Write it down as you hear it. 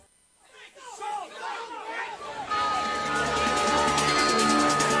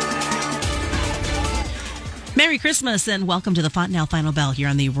Christmas and welcome to the Fontanelle Final Bell here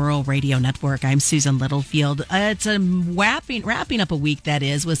on the Rural Radio Network. I'm Susan Littlefield. It's a wrapping up a week that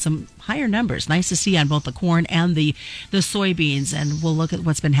is with some higher numbers. Nice to see on both the corn and the soybeans, and we'll look at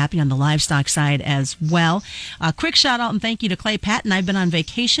what's been happening on the livestock side as well. A quick shout out and thank you to Clay Patton. I've been on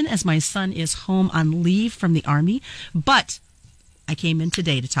vacation as my son is home on leave from the Army, but I came in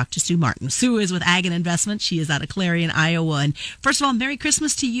today to talk to Sue Martin. Sue is with Ag and Investment. She is out of Clarion, Iowa. And first of all, Merry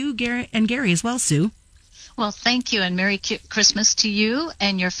Christmas to you, Gary, and Gary as well, Sue. Well, thank you, and Merry Christmas to you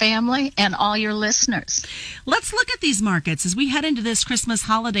and your family and all your listeners. Let's look at these markets as we head into this Christmas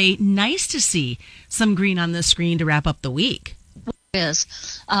holiday. Nice to see some green on the screen to wrap up the week. It is.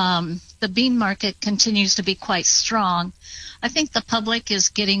 The bean market continues to be quite strong. I think the public is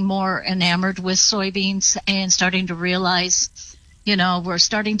getting more enamored with soybeans and starting to realize, we're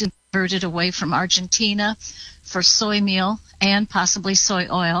starting to divert it away from Argentina for soy meal and possibly soy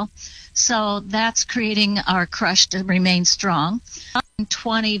oil. So that's creating our crush to remain strong.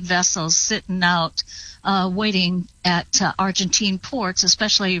 20 vessels sitting out waiting at Argentine ports,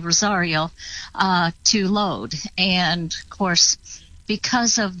 especially Rosario, to load. And, of course,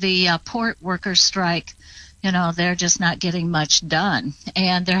 because of the port worker strike, they're just not getting much done.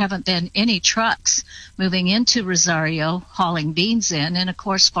 And there haven't been any trucks moving into Rosario hauling beans in. And, of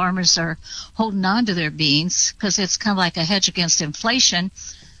course, farmers are holding on to their beans because it's kind of like a hedge against inflation.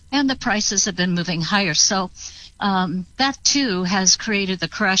 And the prices have been moving higher. So that, too, has created the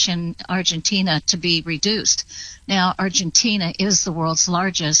crush in Argentina to be reduced. Now, Argentina is the world's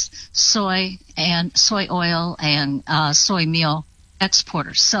largest soy oil and soy meal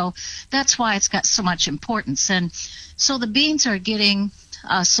exporter. So that's why it's got so much importance. And so the beans are getting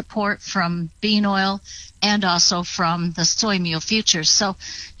support from bean oil and also from the soy meal futures. So,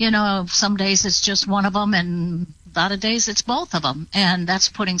 some days it's just one of them, and a lot of days it's both of them, and that's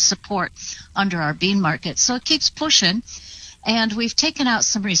putting support under our bean market. So it keeps pushing, and we've taken out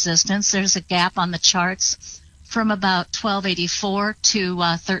some resistance. There's a gap on the charts from about 1284 to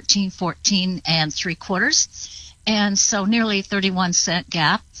 1314 and 3/4, and so nearly 31-cent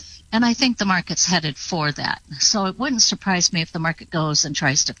gap. And I think the market's headed for that. So it wouldn't surprise me if the market goes and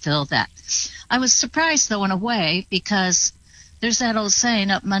tries to fill that. I was surprised, though, in a way, because there's that old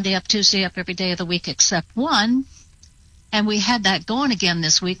saying, up Monday, up Tuesday, up every day of the week except one. And we had that going again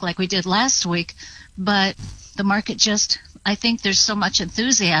this week like we did last week. But the market just, I think there's so much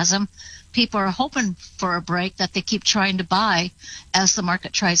enthusiasm. People are hoping for a break that they keep trying to buy as the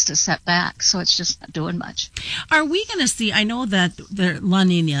market tries to set back. So it's just not doing much. Are we going to see, I know that the La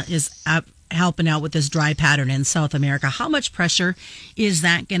Nina is helping out with this dry pattern in South America. How much pressure is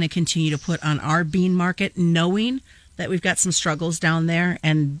that going to continue to put on our bean market, knowing that we've got some struggles down there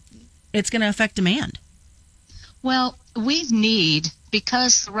and it's going to affect demand? Well, we need,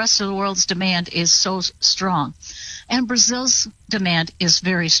 because the rest of the world's demand is so strong, and Brazil's demand is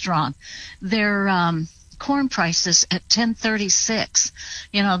very strong. Their corn prices at 10.36,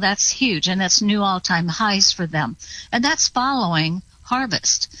 that's huge, and that's new all-time highs for them. And that's following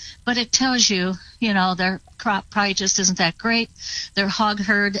harvest. But it tells you, their crop probably just isn't that great. Their hog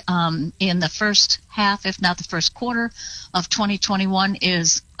herd in the first half, if not the first quarter of 2021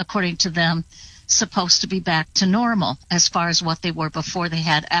 is, according to them, supposed to be back to normal as far as what they were before they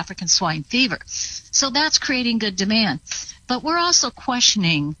had African swine fever. So that's creating good demand. But we're also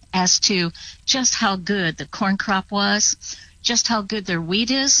questioning as to just how good the corn crop was, just how good their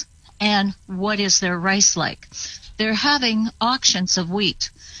wheat is, and what is their rice like. They're having auctions of wheat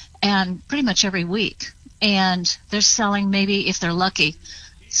and pretty much every week, and they're selling maybe, if they're lucky,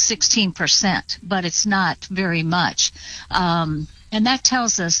 16%, but it's not very much. And that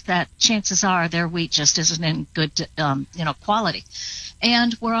tells us that chances are their wheat just isn't in good, quality.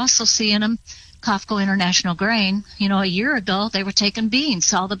 And we're also seeing them, COFCO International Grain, a year ago they were taking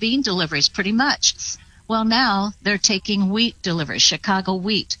beans, all the bean deliveries pretty much. Well, now they're taking wheat deliveries, Chicago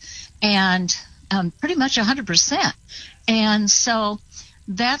wheat, and pretty much 100%. And so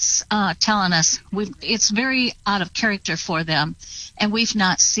that's telling us it's very out of character for them, and we've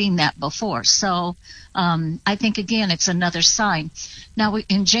not seen that before. So I think, again, it's another sign. Now,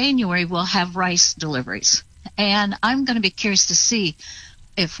 in January, we'll have rice deliveries, and I'm going to be curious to see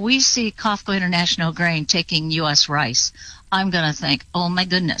if we see COFCO International Grain taking U.S. rice. I'm going to think, oh, my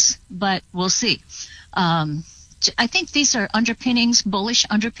goodness, but we'll see. I think these are underpinnings, bullish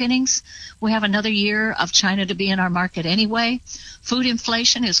underpinnings. We have another year of China to be in our market anyway. Food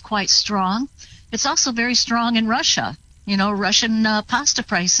inflation is quite strong. It's also very strong in Russia. Russian pasta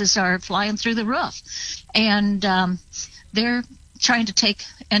prices are flying through the roof. And they're trying to take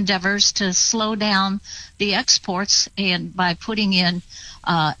endeavors to slow down the exports and by putting in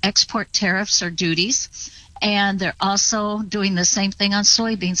export tariffs or duties. And they're also doing the same thing on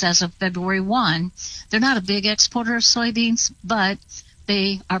soybeans as of February 1. They're not a big exporter of soybeans, but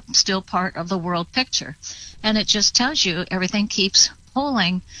they are still part of the world picture. And it just tells you everything keeps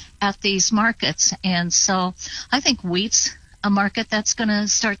pulling at these markets. And so I think wheat's a market that's going to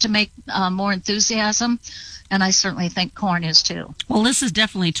start to make more enthusiasm. And I certainly think corn is too. Well, this is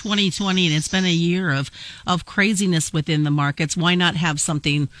definitely 2020, and it's been a year of craziness within the markets. Why not have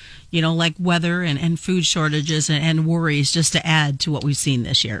something, like weather and food shortages and worries just to add to what we've seen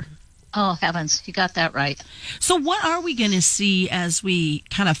this year? Oh, heavens, you got that right. So what are we going to see as we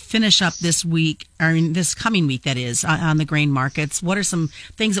kind of finish up this week, this coming week, that is, on the grain markets? What are some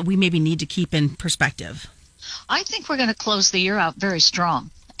things that we maybe need to keep in perspective? I think we're going to close the year out very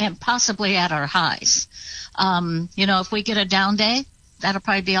strong and possibly at our highs. If we get a down day, that'll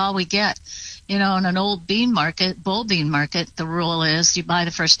probably be all we get. In an old bull bean market, the rule is you buy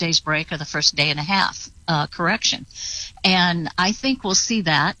the first day's break or the first day and a half correction. And I think we'll see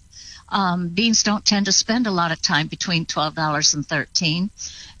that. Beans don't tend to spend a lot of time between $12 and $13.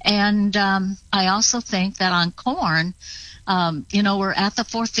 And I also think that on corn, we're at the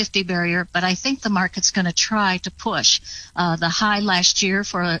 450 barrier, but I think the market's going to try to push. The high last year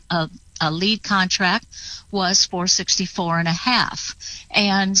for a lead contract was 464.5.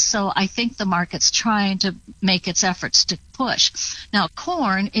 And so I think the market's trying to make its efforts to push. Now,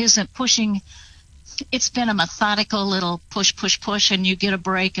 corn isn't pushing. It's been a methodical little push, and you get a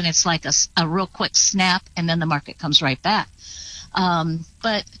break, and it's like a real quick snap, and then the market comes right back.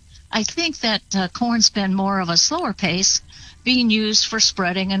 But I think that corn's been more of a slower pace, being used for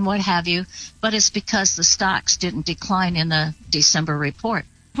spreading and what have you, but it's because the stocks didn't decline in the December report.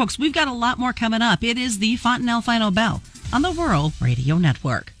 Folks, we've got a lot more coming up. It is the Fontanelle Final Bell on the Rural Radio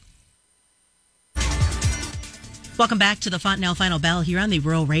Network. Welcome back to the Fontanelle Final Bell here on the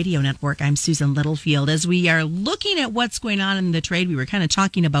Rural Radio Network. I'm Susan Littlefield. As we are looking at what's going on in the trade, we were kind of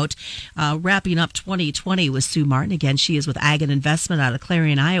talking about wrapping up 2020 with Sue Martin. Again, she is with Ag and Investment out of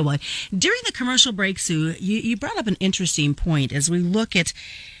Clarion, Iowa. During the commercial break, Sue, you brought up an interesting point as we look at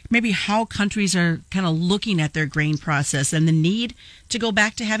maybe how countries are kind of looking at their grain process and the need to go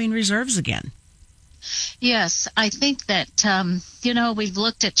back to having reserves again. Yes, I think that, we've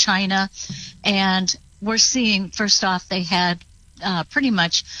looked at China, and we're seeing, first off, they had pretty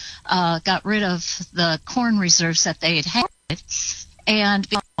much got rid of the corn reserves that they had, and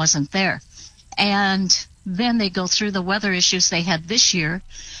it wasn't there. And then they go through the weather issues they had this year,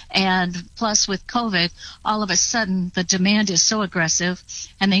 and plus with COVID, all of a sudden the demand is so aggressive,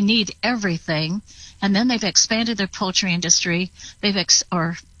 and they need everything. And then they've expanded their poultry industry,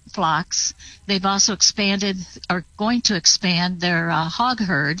 or flocks. They've also expanded, or going to expand their hog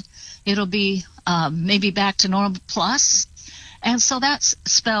herd. It'll be maybe back to normal plus. And so that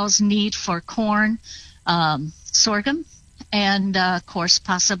spells need for corn, sorghum, and, of course,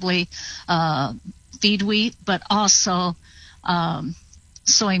 possibly feed wheat, but also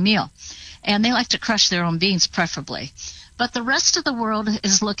soy meal. And they like to crush their own beans, preferably. But the rest of the world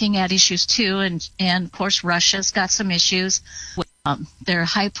is looking at issues, too. And of course, Russia's got some issues with their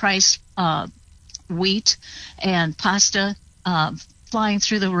high-priced wheat and pasta flying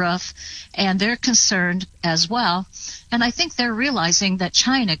through the roof, and they're concerned as well. And I think they're realizing that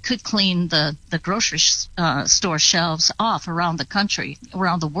China could clean the grocery store shelves off around the country,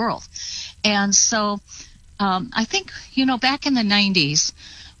 around the world. And so I think, back in the 90s,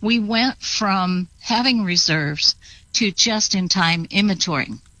 we went from having reserves to just-in-time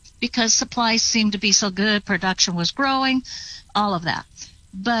inventorying because supplies seemed to be so good, production was growing, all of that.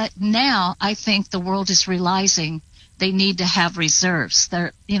 But now I think the world is realizing they need to have reserves.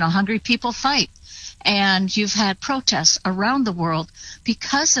 They're, hungry people fight. And you've had protests around the world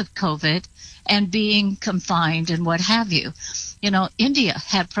because of COVID and being confined and what have you. India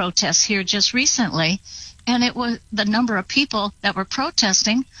had protests here just recently, and it was the number of people that were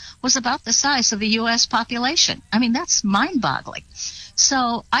protesting was about the size of the U.S. population. I mean, that's mind-boggling.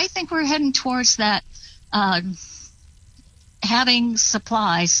 So I think we're heading towards that having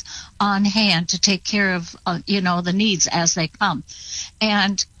supplies on hand to take care of, the needs as they come.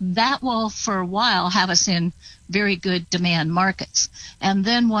 And that will, for a while, have us in very good demand markets. And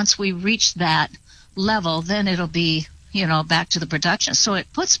then once we reach that level, then it'll be, back to the production. So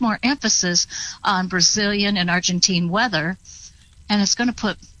it puts more emphasis on Brazilian and Argentine weather, and it's going to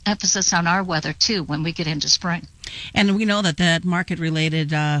put emphasis on our weather, too, when we get into spring. And we know that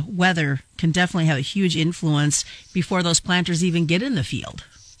market-related weather can definitely have a huge influence before those planters even get in the field.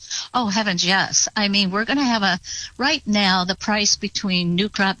 Oh, heavens, yes. I mean, we're going to have right now, the price between new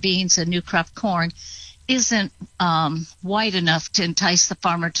crop beans and new crop corn isn't wide enough to entice the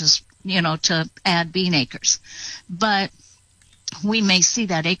farmer to to add bean acres. But we may see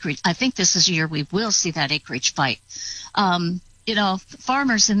that acreage. I think this is a year we will see that acreage fight.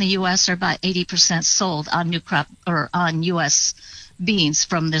 Farmers in the U.S. are about 80% sold on new crop or on U.S. beans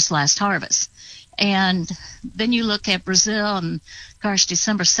from this last harvest. And then you look at Brazil, and gosh,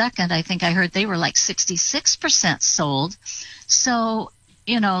 December 2nd, I think I heard they were like 66% sold. So,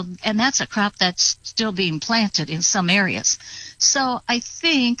 and that's a crop that's still being planted in some areas. So I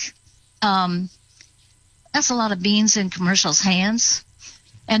think that's a lot of beans in commercials' hands.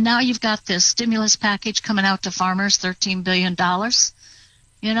 And now you've got this stimulus package coming out to farmers, $13 billion.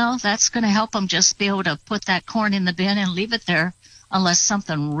 That's going to help them just be able to put that corn in the bin and leave it there unless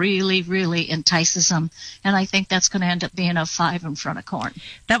something really, really entices them. And I think that's going to end up being a 5 in front of corn.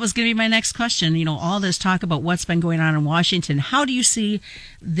 That was going to be my next question. All this talk about what's been going on in Washington. How do you see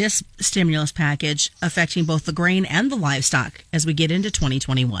this stimulus package affecting both the grain and the livestock as we get into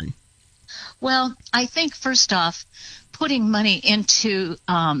 2021? Well, I think first off, putting money into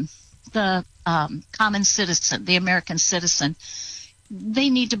the common citizen, the American citizen, they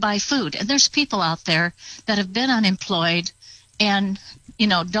need to buy food. And there's people out there that have been unemployed and,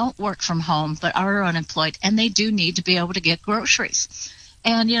 don't work from home but are unemployed, and they do need to be able to get groceries.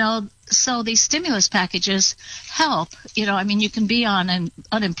 And, so these stimulus packages help. You can be on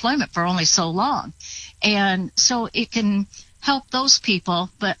unemployment for only so long. And so it can help those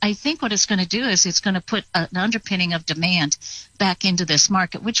people. But I think what it's going to do is it's going to put an underpinning of demand back into this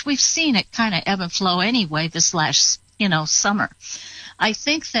market, which we've seen it kind of ebb and flow anyway this last, summer. I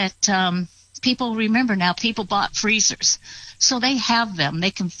think that people remember now, people bought freezers. So they have them.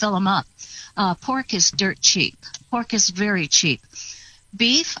 They can fill them up. Pork is dirt cheap. Pork is very cheap.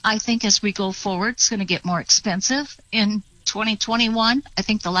 Beef, I think as we go forward, it's going to get more expensive in 2021. I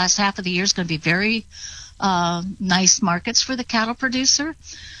think the last half of the year is going to be very nice markets for the cattle producer.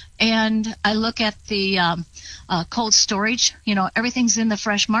 And I look at the cold storage. Everything's in the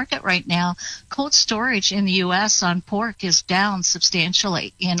fresh market right now. Cold storage in the U.S. on pork is down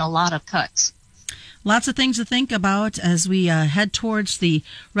substantially in a lot of cuts. Lots of things to think about as we head towards the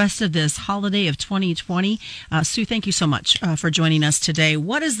rest of this holiday of 2020. Sue, thank you so much for joining us today.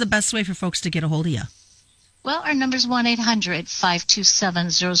 What is the best way for folks to get a hold of you? Well, our number's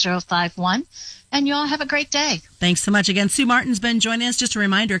 1-800-527-0051. And you all have a great day. Thanks so much. Again, Sue Martin's been joining us. Just a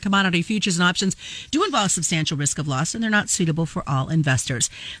reminder, commodity futures and options do involve substantial risk of loss, and they're not suitable for all investors.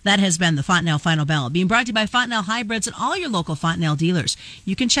 That has been the Fontanelle Final Bell, being brought to you by Fontanelle Hybrids and all your local Fontanelle dealers.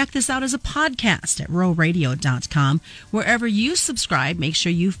 You can check this out as a podcast at ruralradio.com. Wherever you subscribe, make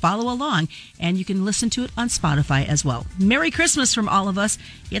sure you follow along, and you can listen to it on Spotify as well. Merry Christmas from all of us.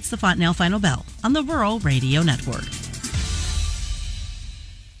 It's the Fontanelle Final Bell on the Rural Radio Network.